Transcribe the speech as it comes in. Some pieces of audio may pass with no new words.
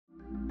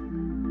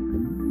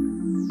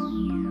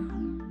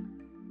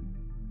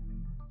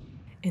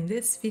In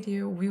this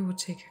video, we will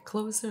take a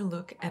closer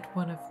look at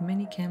one of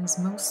ManyCam's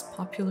most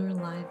popular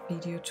live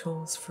video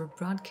tools for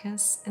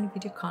broadcasts and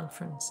video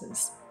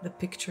conferences, the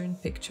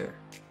Picture-in-Picture.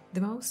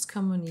 The most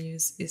common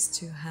use is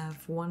to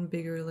have one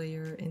bigger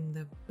layer in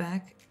the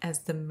back as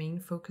the main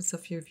focus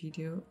of your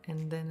video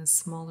and then a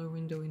smaller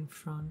window in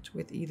front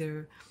with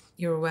either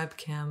your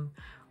webcam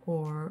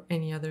or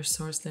any other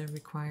source that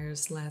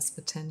requires less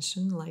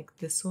attention like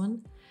this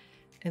one.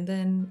 And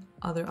then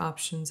other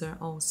options are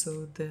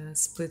also the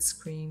split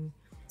screen.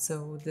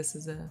 So this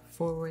is a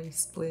four-way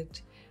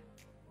split,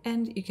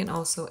 and you can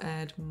also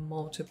add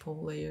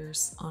multiple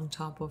layers on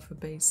top of a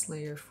base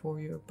layer for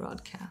your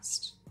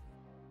broadcast.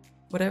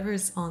 Whatever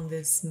is on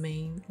this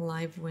main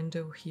live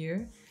window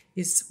here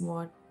is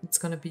what it's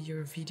going to be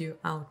your video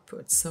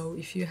output. So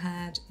if you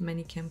had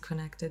ManyCam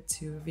connected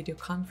to a video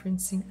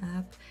conferencing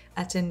app,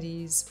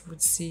 attendees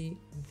would see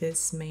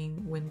this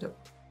main window.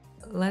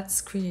 Let's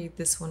create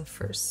this one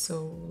first.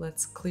 So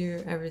let's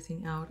clear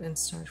everything out and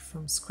start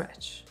from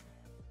scratch.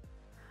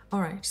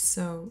 Alright,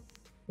 so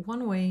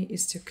one way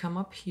is to come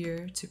up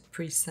here to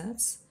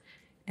presets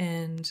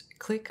and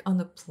click on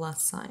the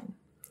plus sign.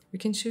 We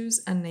can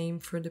choose a name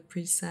for the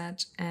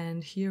preset,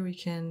 and here we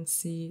can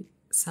see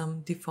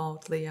some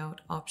default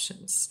layout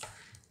options.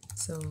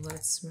 So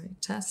let's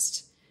write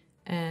test,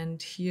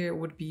 and here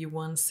would be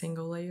one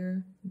single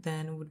layer,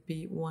 then would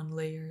be one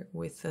layer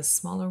with a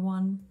smaller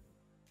one.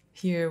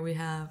 Here we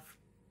have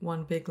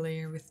one big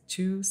layer with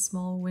two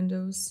small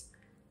windows.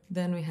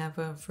 Then we have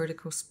a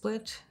vertical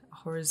split, a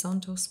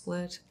horizontal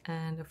split,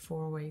 and a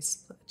four-way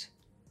split.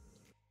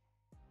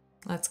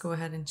 Let's go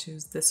ahead and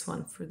choose this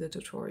one for the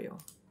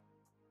tutorial.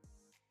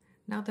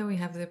 Now that we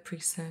have the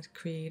preset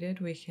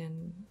created, we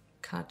can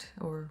cut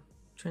or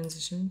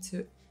transition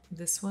to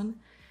this one,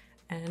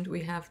 and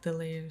we have the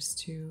layers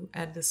to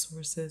add the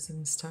sources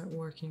and start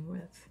working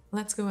with.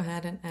 Let's go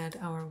ahead and add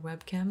our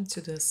webcam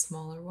to the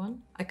smaller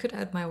one. I could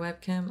add my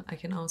webcam. I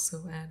can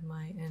also add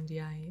my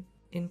NDI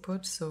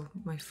input, so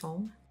my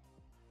phone.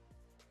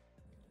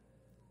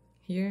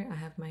 Here I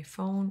have my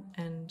phone,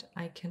 and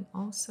I can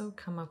also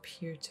come up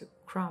here to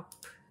crop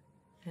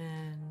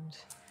and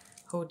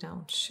hold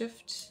down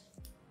Shift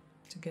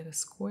to get a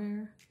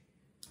square,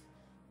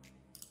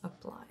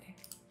 apply.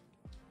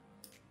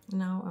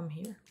 Now I'm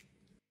here.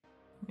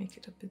 Make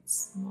it a bit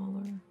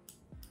smaller.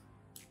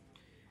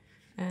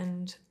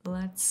 And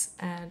let's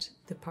add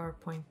the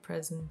PowerPoint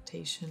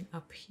presentation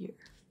up here.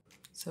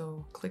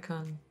 So click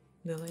on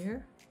the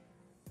layer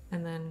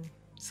and then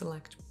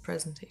select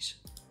presentation.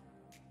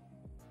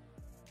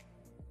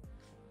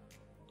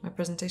 My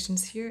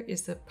presentations here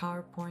is the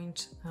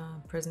PowerPoint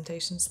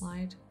presentation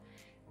slide,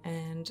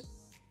 and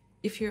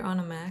if you're on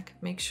a Mac,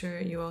 make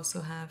sure you also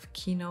have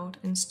Keynote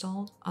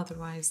installed,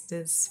 otherwise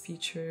this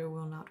feature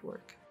will not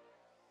work.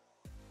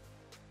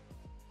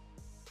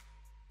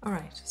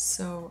 Alright,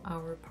 so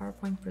our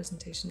PowerPoint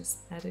presentation is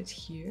added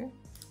here.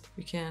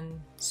 We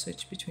can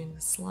switch between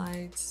the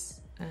slides,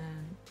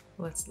 and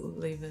let's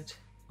leave it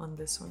on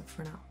this one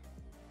for now.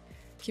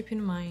 Keep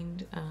in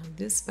mind,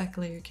 this back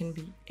layer can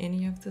be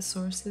any of the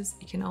sources.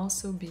 It can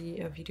also be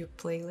a video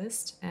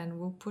playlist, and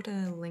we'll put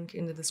a link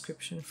in the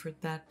description for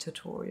that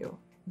tutorial.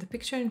 The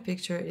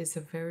Picture-in-Picture is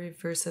a very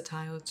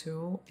versatile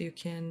tool. You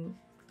can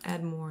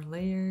add more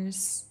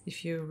layers.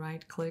 If you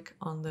right-click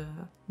on the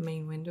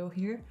main window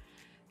here,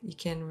 you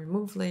can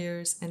remove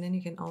layers, and then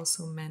you can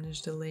also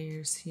manage the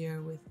layers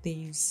here with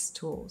these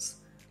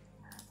tools.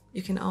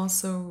 You can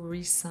also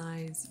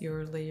resize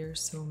your layers,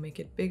 so make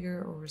it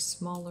bigger or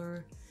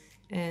smaller,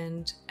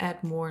 and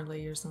add more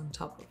layers on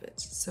top of it.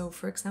 So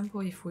for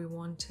example, if we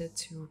wanted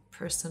to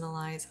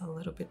personalize a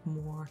little bit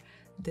more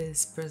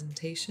this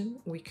presentation,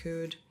 we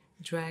could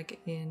drag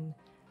in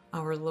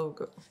our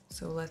logo.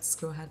 So let's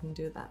go ahead and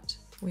do that.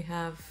 We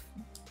have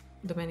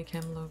the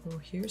ManyCam logo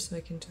here, so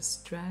I can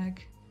just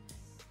drag,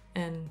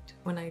 and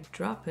when I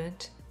drop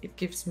it, it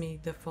gives me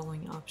the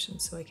following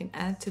options. So I can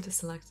add to the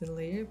selected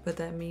layer, but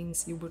that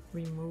means it would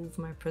remove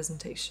my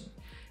presentation.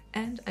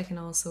 And I can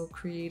also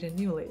create a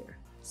new layer.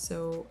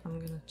 So I'm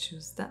gonna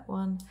choose that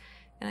one,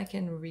 and I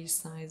can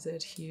resize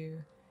it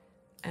here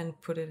and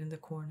put it in the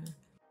corner.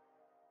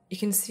 You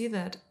can see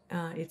that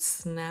it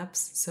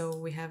snaps, so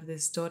we have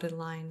these dotted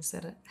lines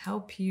that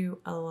help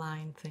you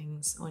align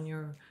things on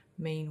your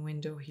main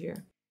window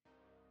here.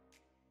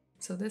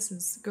 So this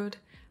is good,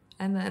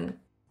 and then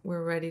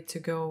we're ready to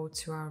go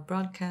to our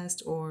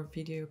broadcast or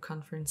video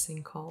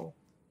conferencing call.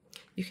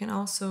 You can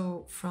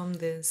also, from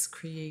this,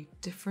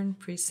 create different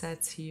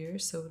presets here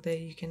so that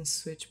you can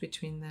switch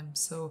between them.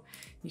 So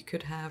you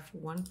could have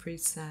one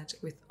preset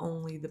with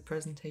only the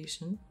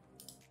presentation.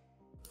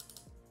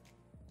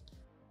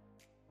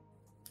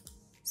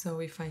 So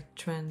if I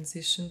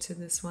transition to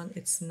this one,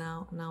 it's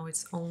now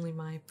it's only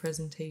my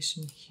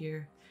presentation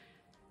here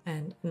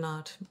and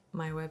not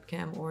my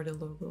webcam or the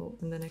logo.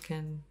 And then I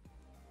can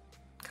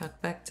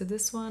cut back to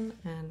this one,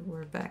 and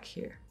we're back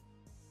here.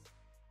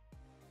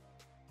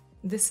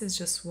 This is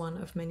just one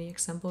of many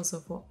examples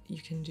of what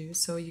you can do.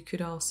 So you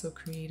could also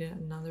create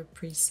another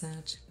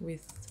preset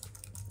with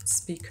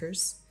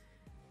speakers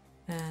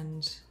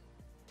and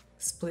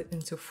split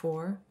into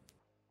 4.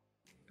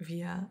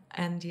 Via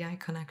NDI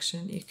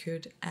connection, you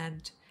could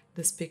add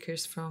the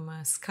speakers from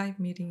a Skype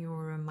meeting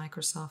or a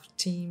Microsoft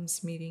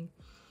Teams meeting,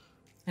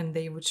 and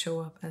they would show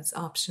up as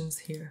options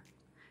here.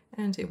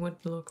 And it would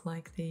look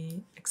like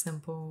the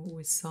example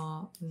we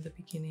saw in the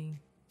beginning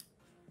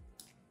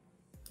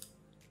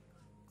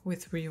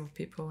with real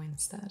people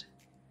instead.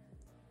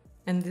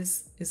 And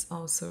this is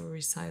also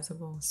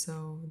resizable,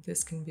 so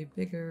this can be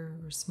bigger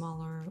or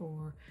smaller,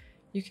 or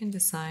you can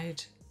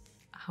decide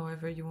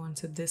however you want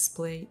to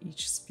display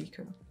each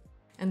speaker.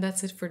 And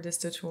that's it for this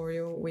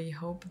tutorial. We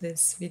hope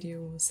this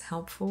video was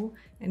helpful,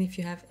 and if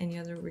you have any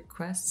other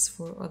requests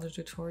for other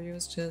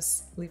tutorials,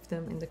 just leave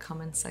them in the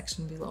comment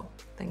section below.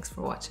 Thanks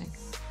for watching.